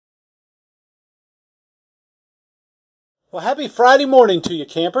Well, happy Friday morning to you,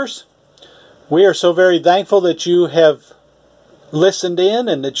 campers. We are so very thankful that you have listened in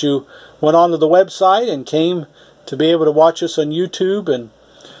and that you went onto the website and came to be able to watch us on YouTube. And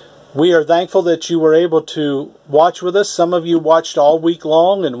we are thankful that you were able to watch with us. Some of you watched all week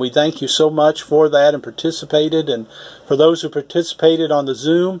long, and we thank you so much for that and participated. And for those who participated on the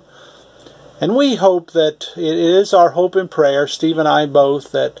Zoom. And we hope that it is our hope and prayer, Steve and I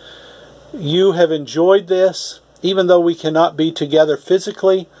both, that you have enjoyed this. Even though we cannot be together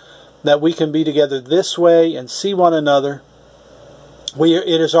physically, that we can be together this way and see one another.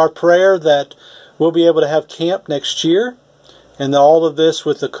 It is our prayer that we'll be able to have camp next year, and that all of this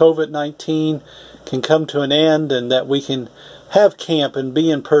with the COVID-19 can come to an end, and that we can have camp and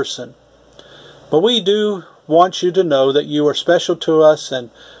be in person. But we do want you to know that you are special to us, and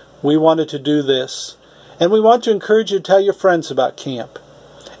we wanted to do this. And we want to encourage you to tell your friends about camp.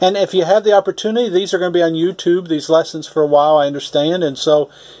 And if you have the opportunity, these are going to be on YouTube, these lessons for a while, I understand. And so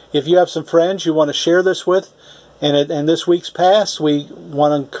if you have some friends you want to share this with, and this week's past, we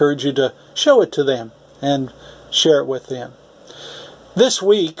want to encourage you to show it to them and share it with them. This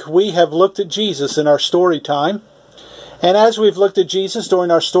week, we have looked at Jesus in our story time. And as we've looked at Jesus during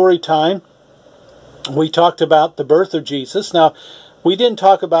our story time, we talked about the birth of Jesus. Now, we didn't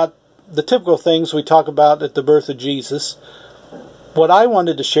talk about the typical things we talk about at the birth of Jesus. What I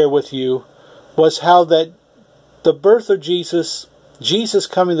wanted to share with you was how that the birth of Jesus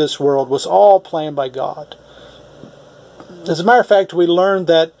coming to this world, was all planned by God. As a matter of fact, we learned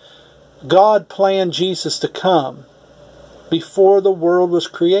that God planned Jesus to come before the world was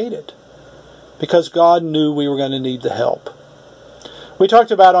created, because God knew we were going to need the help. We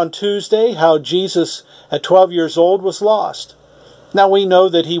talked about on Tuesday how Jesus at 12 years old was lost. Now we know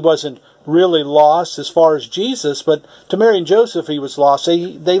that he wasn't really lost as far as Jesus, but to Mary and Joseph he was lost.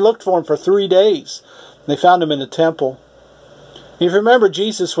 They looked for him for 3 days. They found him in the temple. If you remember,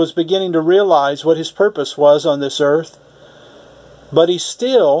 Jesus was beginning to realize what his purpose was on this earth, but he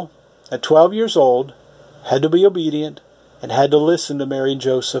still, at 12 years old, had to be obedient and had to listen to Mary and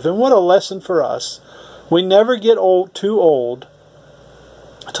Joseph. And what a lesson for us. We never get too old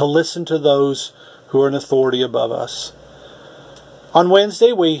to listen to those who are in authority above us. On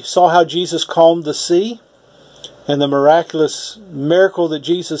Wednesday, we saw how Jesus calmed the sea and the miraculous miracle that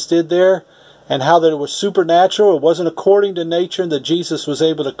Jesus did there, and how that it was supernatural. It wasn't according to nature, and that Jesus was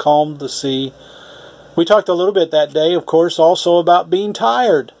able to calm the sea. We talked a little bit that day, of course, also about being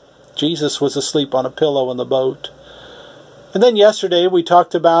tired. Jesus was asleep on a pillow in the boat. And then yesterday, we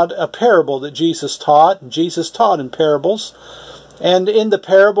talked about a parable that Jesus taught. Jesus taught in parables. And in the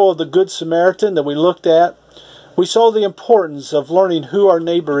parable of the Good Samaritan that we looked at, we saw the importance of learning who our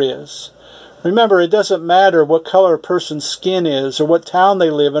neighbor is. Remember, it doesn't matter what color a person's skin is, or what town they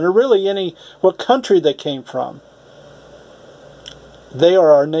live in, or really what country they came from. They are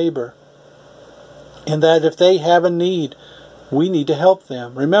our neighbor. And that if they have a need, we need to help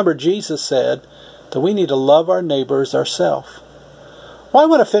them. Remember, Jesus said that we need to love our neighbors ourselves. Well, I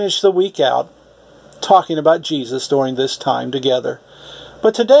want to finish the week out talking about Jesus during this time together.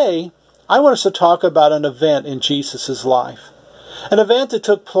 But today, I want us to talk about an event in Jesus' life. An event that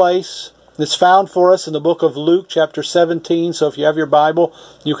took place that's found for us in the book of Luke chapter 17. So if you have your Bible,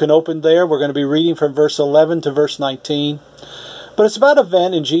 you can open there. We're going to be reading from verse 11 to verse 19. But it's about an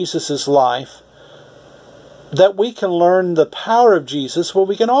event in Jesus' life that we can learn the power of Jesus, but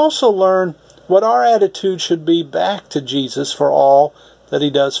we can also learn what our attitude should be back to Jesus for all that he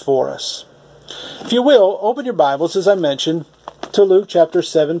does for us. If you will, open your Bibles, as I mentioned, to Luke chapter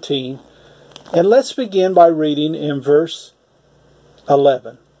 17. And let's begin by reading in verse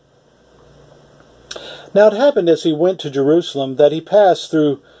 11. Now it happened as he went to Jerusalem that he passed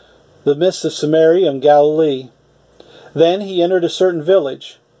through the midst of Samaria and Galilee. Then he entered a certain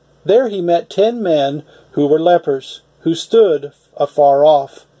village. There he met 10 men who were lepers, who stood afar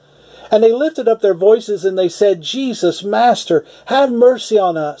off. And they lifted up their voices and they said, Jesus, Master, have mercy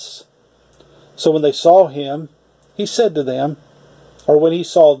on us. So when they saw him, he said to them, or when he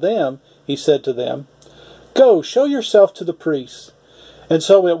saw them, he said to them, Go, show yourself to the priests. And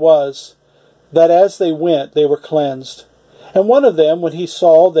so it was, that as they went, they were cleansed. And one of them, when he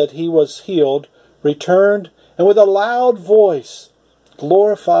saw that he was healed, returned, and with a loud voice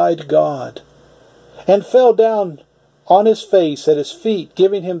glorified God, and fell down on his face at his feet,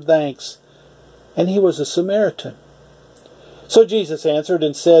 giving him thanks. And he was a Samaritan. So Jesus answered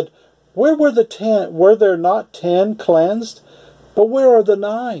and said, Where were the 10? Were there not 10 cleansed? But where are the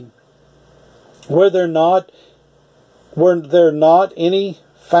 9? Were there not any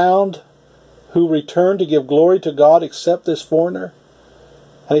found who returned to give glory to God except this foreigner?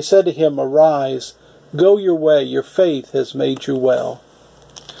 And he said to him, Arise, Go your way. Your faith has made you well.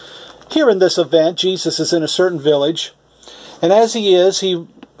 Here in this event, Jesus is in a certain village, and as he is,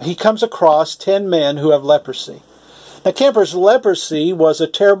 he comes across 10 men who have leprosy. Now, campers, leprosy was a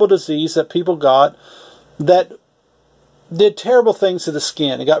terrible disease that people got that did terrible things to the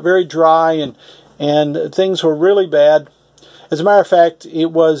skin. It got very dry, and things were really bad. As a matter of fact,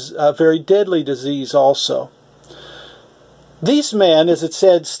 it was a very deadly disease also. These men, as it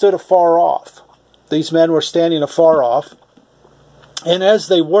said, stood afar off. These men were standing afar off. And as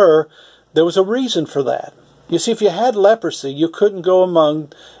they were, there was a reason for that. You see, if you had leprosy, you couldn't go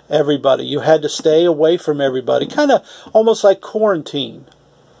among everybody. You had to stay away from everybody, kind of almost like quarantine.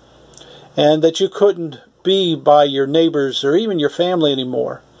 And that you couldn't be by your neighbors or even your family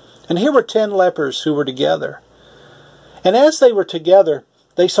anymore. And here were 10 lepers who were together. And as they were together,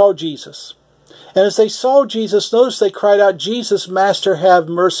 they saw Jesus. And as they saw Jesus, notice they cried out, "Jesus, Master, have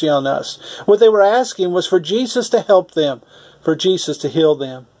mercy on us." What they were asking was for Jesus to help them, for Jesus to heal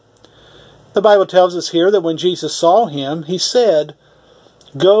them. The Bible tells us here that when Jesus saw him, he said,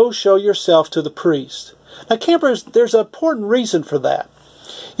 "Go show yourself to the priest." Now, campers, there's an important reason for that.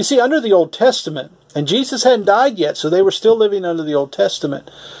 You see, under the Old Testament, and Jesus hadn't died yet, so they were still living under the Old Testament,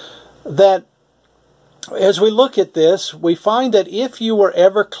 that as we look at this, we find that if you were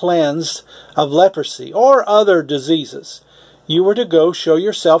ever cleansed of leprosy or other diseases, you were to go show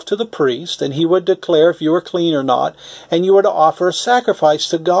yourself to the priest, and he would declare if you were clean or not, and you were to offer a sacrifice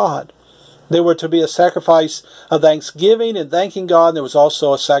to God. There were to be a sacrifice of thanksgiving and thanking God, and there was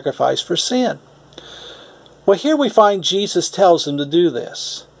also a sacrifice for sin. Well, here we find Jesus tells them to do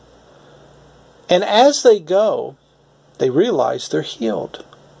this. And as they go, they realize they're healed.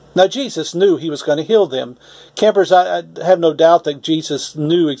 Now, Jesus knew he was going to heal them. Campers, I have no doubt that Jesus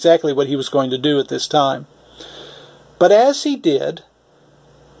knew exactly what he was going to do at this time. But as he did,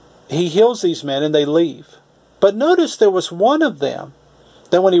 he heals these men and they leave. But notice there was one of them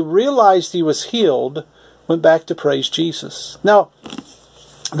that when he realized he was healed, went back to praise Jesus. Now,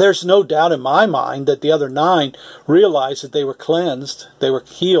 there's no doubt in my mind that the other 9 realized that they were cleansed, they were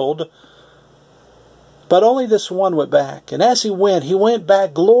healed. But only this one went back. And as he went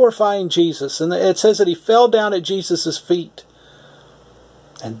back glorifying Jesus. And it says that he fell down at Jesus' feet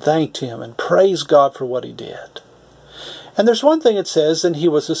and thanked him and praised God for what he did. And there's one thing it says, and he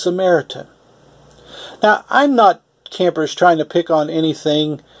was a Samaritan. Now, I'm not, campers, trying to pick on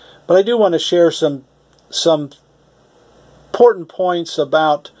anything, but I do want to share some important points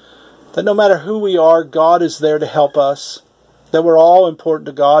about that no matter who we are, God is there to help us. That we're all important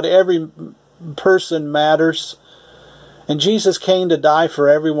to God. Every person matters, and Jesus came to die for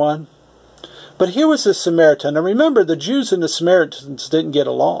everyone. But here was this Samaritan, and remember, the Jews and the Samaritans didn't get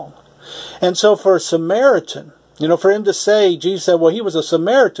along. And so for a Samaritan, for him to say, Jesus said, well, he was a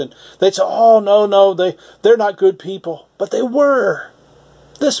Samaritan, they'd say, oh, no, they're not good people. But they were.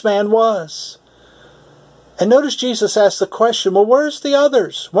 This man was. And notice Jesus asked the question, well, where's the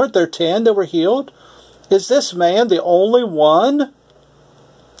others? Weren't there 10 that were healed? Is this man the only one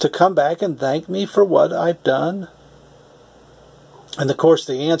to come back and thank me for what I've done? And of course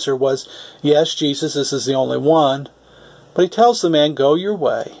the answer was, yes, Jesus, this is the only one. But he tells the man, go your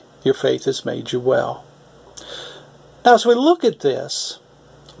way. Your faith has made you well. Now as we look at this,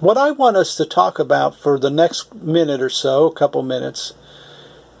 what I want us to talk about for the next minute or so, a couple minutes,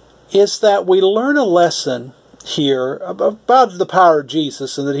 is that we learn a lesson here about the power of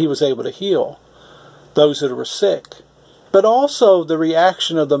Jesus and that he was able to heal those that were sick. But also the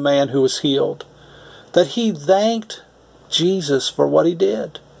reaction of the man who was healed. That he thanked Jesus for what he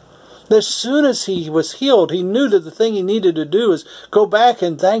did. As soon as he was healed, he knew that the thing he needed to do is go back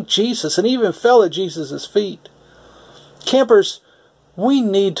and thank Jesus, and even fell at Jesus' feet. Campers, we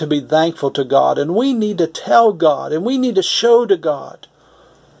need to be thankful to God, and we need to tell God, and we need to show to God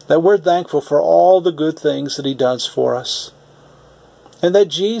that we're thankful for all the good things that he does for us. And that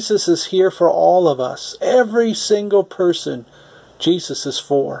Jesus is here for all of us. Every single person Jesus is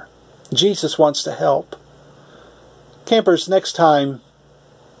for. Jesus wants to help. Campers, next time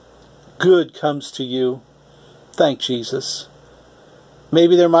good comes to you, thank Jesus.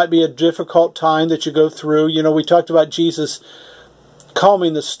 Maybe there might be a difficult time that you go through. We talked about Jesus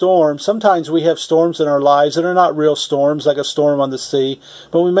calming the storm. Sometimes we have storms in our lives that are not real storms, like a storm on the sea,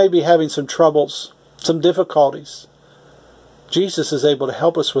 but we may be having some troubles, some difficulties. Jesus is able to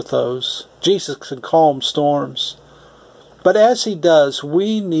help us with those. Jesus can calm storms. But as he does,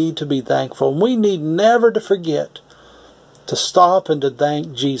 we need to be thankful. We need never to forget to stop and to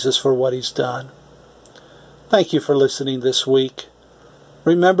thank Jesus for what he's done. Thank you for listening this week.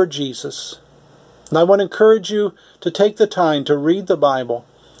 Remember Jesus. And I want to encourage you to take the time to read the Bible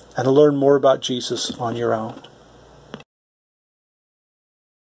and learn more about Jesus on your own.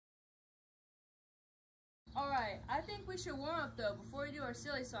 Alright, I think we should warm up though before we do our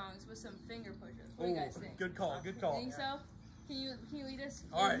silly songs with some finger push-ups. What do you guys think? Good call, good call. Think so? Can you lead us?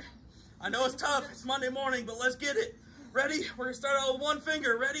 Alright, I know it's tough, it's Monday morning, but let's get it. Ready? We're gonna start out with one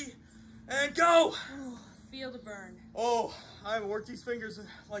finger. Ready? And go! Ooh, feel the burn. Oh, I haven't worked these fingers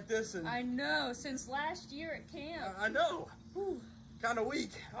like this and I know, since last year at camp. I know. Kind of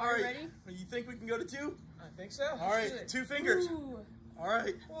weak. Alright. Ready? You think we can go to 2? I think so. Alright, 2 fingers. Ooh.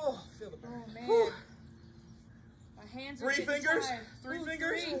 Alright. Oh, feel the burn. Oh man. Whew. My hands are 3 getting fingers? tired. 3 Ooh,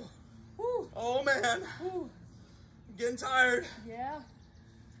 fingers? 3. Woo. Oh man. Woo. I'm getting tired. Yeah.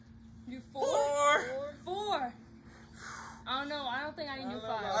 Do 4? 4. I don't know. I don't think I can do 5.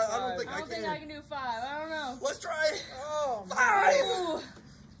 I don't think I don't think I can do 5. I don't know. Let's try Oh, 5. Ooh.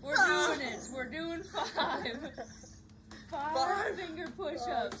 We're doing it. We're doing 5. 5 finger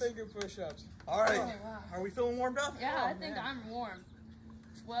push-ups. Finger push-ups. Alright. Oh, wow. Are we feeling warmed up? Yeah, Oh, I think man. I'm warm.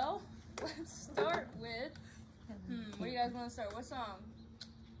 Well, let's start with. What do you guys want to start? What song?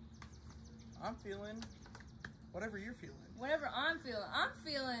 I'm feeling whatever you're feeling. Whatever I'm feeling. I'm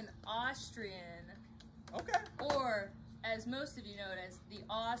feeling Austrian, Okay. or as most of you know it as the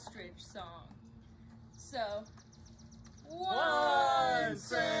ostrich song. So,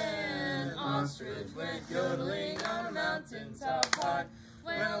 once an ostrich went yodeling on a mountain top high,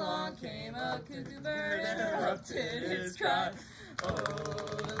 when along came a cuckoo bird and interrupted its cry.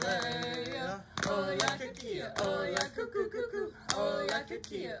 Oh-lay-ya, oh-ya-ka-kia, oh-ya-cuckoo-cuckoo,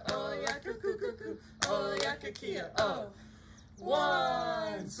 oh-ya-ka-kia, oh-ya-cuckoo-cuckoo, oh-ya-ka-kia, oh.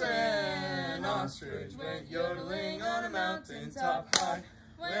 Once an ostrich went yodeling on a mountain top high,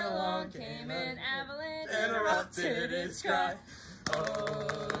 when along came an avalanche and interrupted its cry.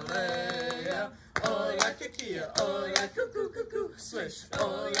 Oh-lay-ya, oh-ya-ka-kia, oh-ya-cuckoo-cuckoo, swish,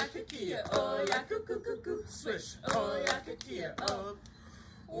 oh-ya-ka-kia, oh-ya-cuckoo-cuckoo, swish, oh-ya-ka-kia, oh.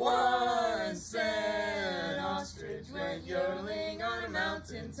 Once an ostrich went yodeling on a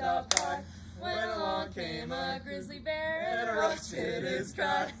mountain top high, when along came a grizzly bear and interrupted its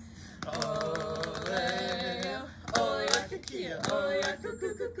cry. Oh-lay-ya, oh-ya-ka-kia,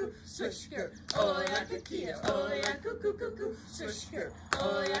 oh-ya-cuckoo-cuckoo, swish, skirt, oh-ya-ka-kia, oh-ya-cuckoo-cuckoo, swish, skirt,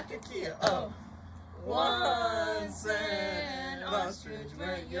 oh-ya-ka-kia, oh. Once an ostrich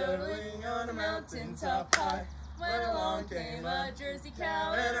went yodeling on a mountain top high, when along came a Jersey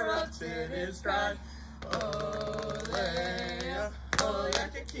cow and interrupted its cry. Oh-lay-ya,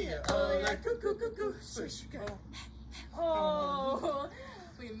 oh-ya-ka-kia, oh-ya-cuckoo-cuckoo, swish, skirt. Oh,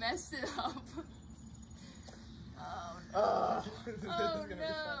 we messed it up. Oh no. Oh, Oh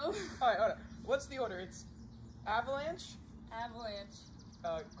no. Alright, hold on. What's the order? It's avalanche, Avalanche,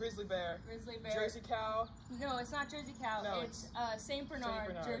 grizzly bear, grizzly bear. Jersey cow. No, it's not Jersey cow. No, it's Saint Bernard, Saint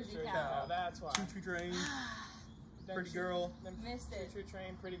Bernard, Jersey cow. Oh, that's why. Choo-choo train, Then pretty girl, Then Missed it. Choo-choo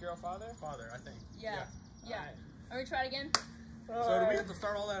train, pretty girl, father. father, I think. Yeah. Yeah. Alright. Are we try it again? So do we have to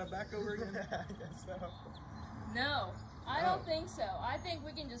start all that back over again? I guess so. No, I Oh. don't think so. I think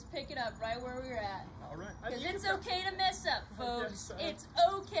we can just pick it up right where we were at. Alright. Because it's okay to mess up, I folks. guess so. It's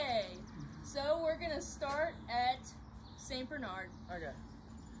okay. So we're going to start at St. Bernard. Okay.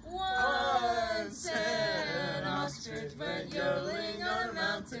 Once an ostrich went yodeling on a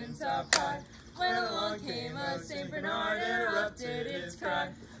mountain top high, when along came a St. Bernard and interrupted its cry.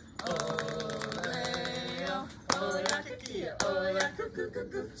 Oh-lay-oh, oh-ya-ka-kia,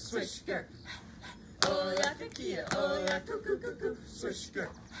 oh-ya-cuckoo-cuckoo, swish, skirt. Oh-ya-ka-kia, oh-ya-cuckoo-cuckoo, swish,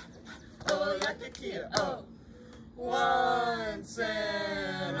 skirt. Oh-ya-ka-kia, oh. Once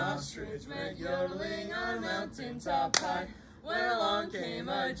an ostrich went yodeling on a mountain top high, when along came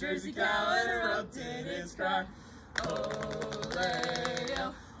a Jersey cow and interrupted its cry.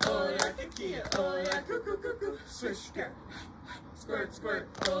 Oh-lay-oh, oh-ya-ka-kia, oh-ya-cuckoo-cuckoo, swish, skirt. Squirt, squirt,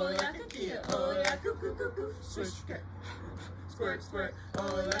 oh-ya-ka-kia, oh-ya-cuckoo-cuckoo, swish, skirt. Squirt, squirt,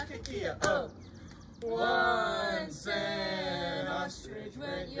 oh-ya-ka-kia, oh. Once an ostrich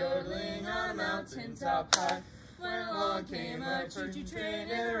went yodeling on a mountain top high, when along came a choo-choo train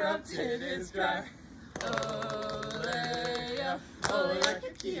and interrupted its cry. Oh-lay-oh,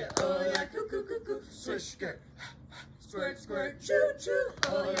 oh-ya-ka-kia, oh-ya-cuckoo-cuckoo, swish, skirt. Squirt, squirt, choo-choo,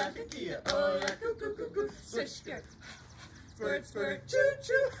 oh-ya-ka-kia, oh-ya-cuckoo-cuckoo, swish, skirt. Squirt, squirt,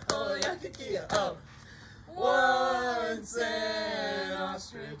 choo-choo, oh-ya-ka-kia, oh. Once an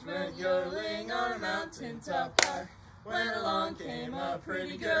ostrich went yodeling on a mountain top high, when along came a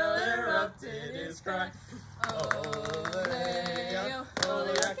pretty girl and interrupted its cry. Oh-lay-oh,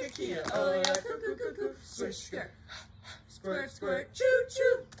 oh-ya-ka-kia, oh-ya-cuckoo-cuckoo, swish, skirt. Squirt, squirt,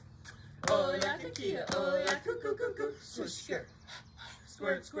 choo-choo, oh-ya-ka-kia, oh-ya-cuckoo-cuckoo, swish, skirt.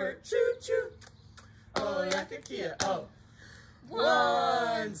 squirt, squirt, choo choo. Oh, yakakia, oh.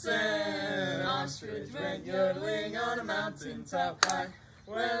 Once an ostrich went yodeling on a mountain top high.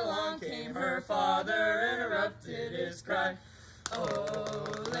 When along came her father, interrupted his cry.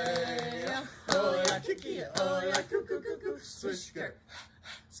 Ole-ya, oh ya kiki, oh ya coo coo coo coo, swish skirt,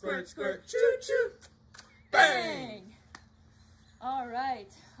 squirt squirt, choo choo, bang! All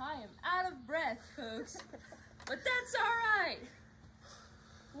right, I am out of breath, folks, but that's all right.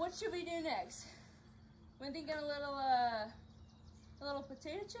 What should we do next? We're thinking a little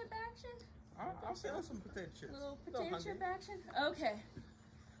potato chip action. I'm feeling some potato chips. A little potato chip action. Okay.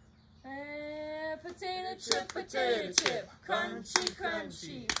 Potato chip, crunchy,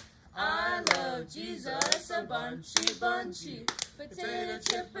 crunchy. I love Jesus a bunchy, bunchy. Potato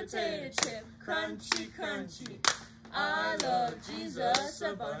chip, crunchy, crunchy. I love Jesus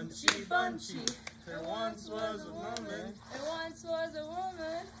a bunchy, bunchy. There once was a woman There once was a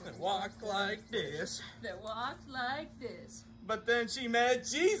woman that walked like this. that walked like this. But then she met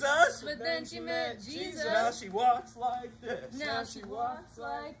Jesus. But then she met Jesus. Now she walks like this. Now she walks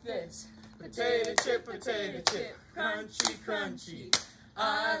like this. Potato chip, crunchy, crunchy.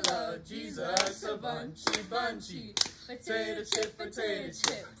 I love Jesus a bunchy, bunchy. Potato chip,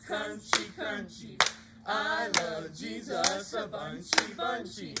 crunchy, crunchy. I love Jesus a bunchy,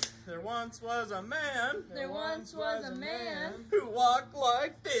 bunchy. There once was a man There once was a man who walked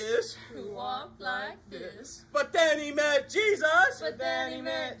like this. who walked like this. But then he met Jesus. But then he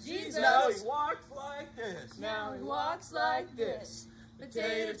met Jesus. Now he walks like this. Now he walks like this.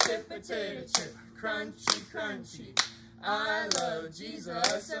 Potato chip, crunchy, crunchy. I love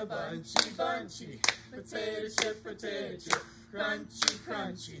Jesus a bunchy, bunchy. Potato chip, crunchy,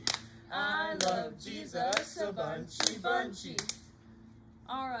 crunchy. I love Jesus a bunchy, bunchy.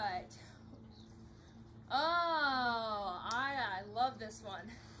 All right. Oh, I love this one.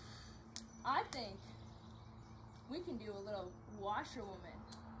 I think we can do a little washerwoman.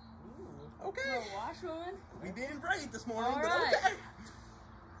 Okay. Little washerwoman. We didn't break this morning, All but right. okay.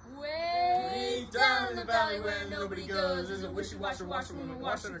 Way down in the valley where nobody goes, there's a wishy-washy washerwoman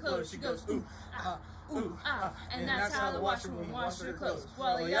washing her clothes. She goes ooh ah, ooh ah, and that's how the washerwoman washes her clothes.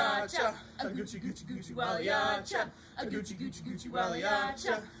 Walla-ya-cha, a Gucci Gucci Gucci, walla-ya-cha, a Gucci Gucci Gucci,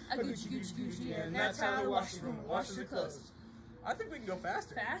 walla-ya-cha, a Gucci Gucci Gucci, and that's how the washerwoman washes her clothes. I think we can go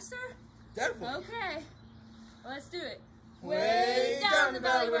faster. Faster? Definitely. Okay, let's do it. Way down in the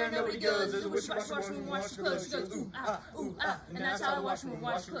valley where nobody goes, there's a wishy-washy washerwoman washing her clothes. She goes ooh ah, and that's how the washerwoman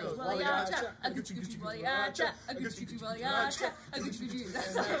washes her clothes. Walla-ya-cha, a Gucci Gucci, walla-ya-cha, a Gucci Gucci, walla-ya-cha, a Gucci Gucci,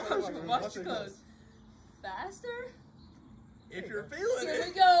 that's how the washerwoman washes her clothes. Faster? If you're feeling Here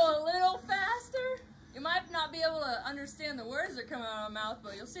we it. go, a little faster. You might not be able to understand the words that come out of my mouth,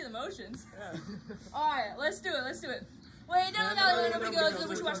 but you'll see the motions. Yeah. Alright, let's do it, let's do it. Way down the valley where nobody goes, the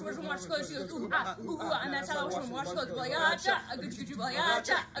wishy-washy washerwoman washes clothes. She goes ooh ah, and that's how the washerwoman washes clothes. Walla-ya-cha, a Gucci Gucci,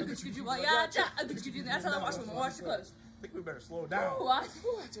 walla-ya-cha, a Gucci Gucci, walla-ya-cha, a Gucci Gucci, that's how the washerwoman washes her clothes. I think we better slow down.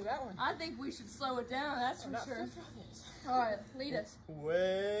 Ooh, Do that one. I think we should slow it down, that's for sure. Alright, lead us.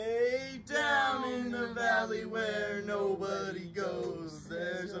 Way down in the valley where nobody goes,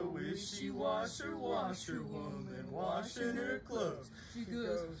 there's a wishy-washer washerwoman washing her clothes. She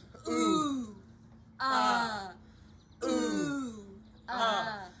goes ooh ah, ooh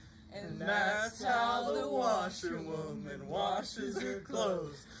ah, And that's how the washerwoman washes her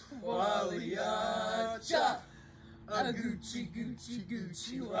clothes. Walla-ya-cha, a Gucci Gucci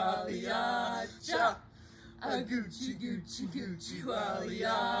Gucci, walla-ya-cha. A Gucci Gucci Gucci,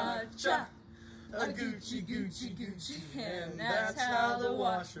 walla-ya-cha. A Gucci Gucci Gucci, and that's how the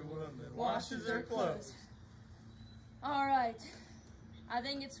washerwoman washes her clothes. All right, I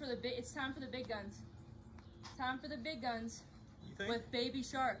think it's time for the big guns. Time for the big guns You think? with Baby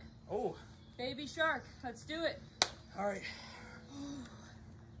Shark. Oh, Baby Shark, let's do it. all right. I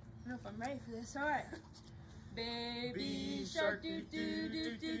don't know if I'm ready for this. All right. Baby shark do do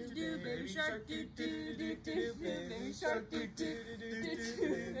do do do, baby shark do do do do, baby shark do do do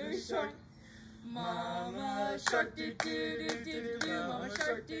do, baby shark. Mama shark do do do do do, mama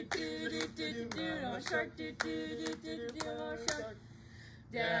shark do do do do do, mama shark do do do do do, mama shark.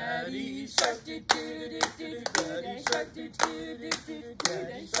 Daddy shark do do do do do, daddy shark do do do do do,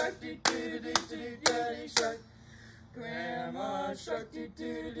 daddy shark do do do do, daddy shark. Grandma shark do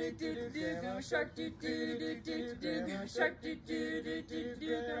do do do do, grandma shark do do do do do, grandma shark do do do do do,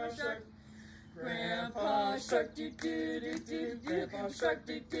 grandma shark. Grandpa shark do do do do do, grandpa shark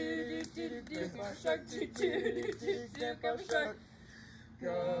do do do do do, grandpa shark do do do do do, grandpa shark.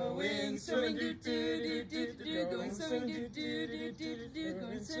 Going swimming do do do do do, going swimming do do do do do,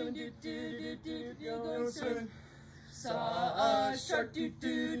 going swimming do do do do do, going swimming. Saw a shark do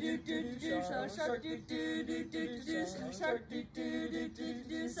do do do do. Saw a shark do do do do do. Saw a shark do do do do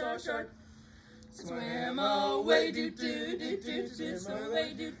do. Saw a shark. Swim away do do do do do. Swim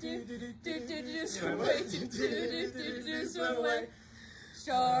away do do do do do. Swim away do do do do. Swim away.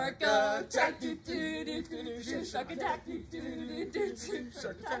 Shark attack do do do do do. Shark attack do do do do do.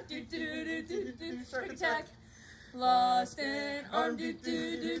 Shark attack do do do do do. Shark attack. Lost an arm do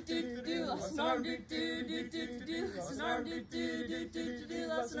do do do do. Lost an arm do do do do do. Lost an arm do do do do do.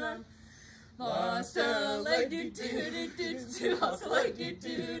 Lost an arm. Lost a leg do do do do do. Lost a leg do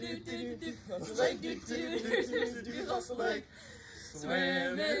do do do do. Lost a leg do do do do do. Lost a leg.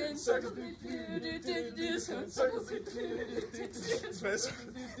 Swim in circles do do do do do. Swim in circles do do do do do. Swim in circles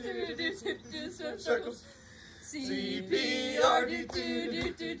do do do do. Swim in circles. CPR do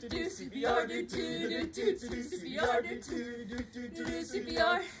do do do do. CPR do do do do do. CPR do do do do do.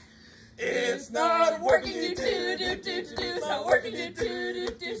 CPR. It's not working do do do do do. It's not working do do do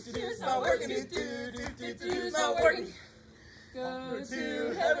do do. It's not working do do do do do. It's not working. Go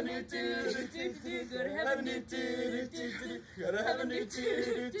to heaven do do do do do. Go to heaven do do do do. Go to heaven do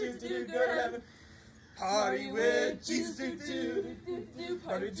do do do. Go to heaven. Party with Jesus do do do do.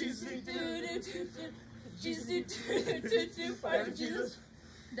 Party with Jesus do do do do. Jesus do do do do. Party with Jesus.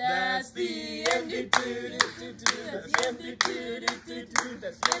 That's the end do do do do do. That's the end do do do do do.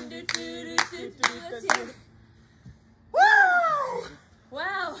 That's the end do do do do do. That's the end. Woo!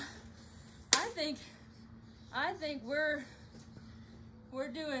 Wow. I think we're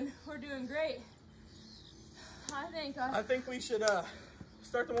doing great. I think we should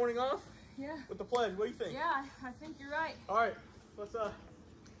start the morning off Yeah. with the pledge. What do you think? Yeah, I think you're right. All right, let's go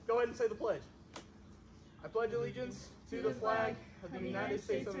ahead and say the pledge. I pledge allegiance to the flag of the United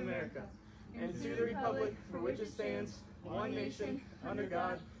States of America and to the republic for which it stands, one nation, under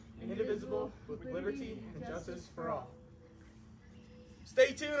God, indivisible, with liberty and justice for all.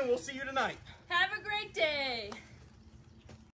 Stay tuned and we'll see you tonight. Have a great day.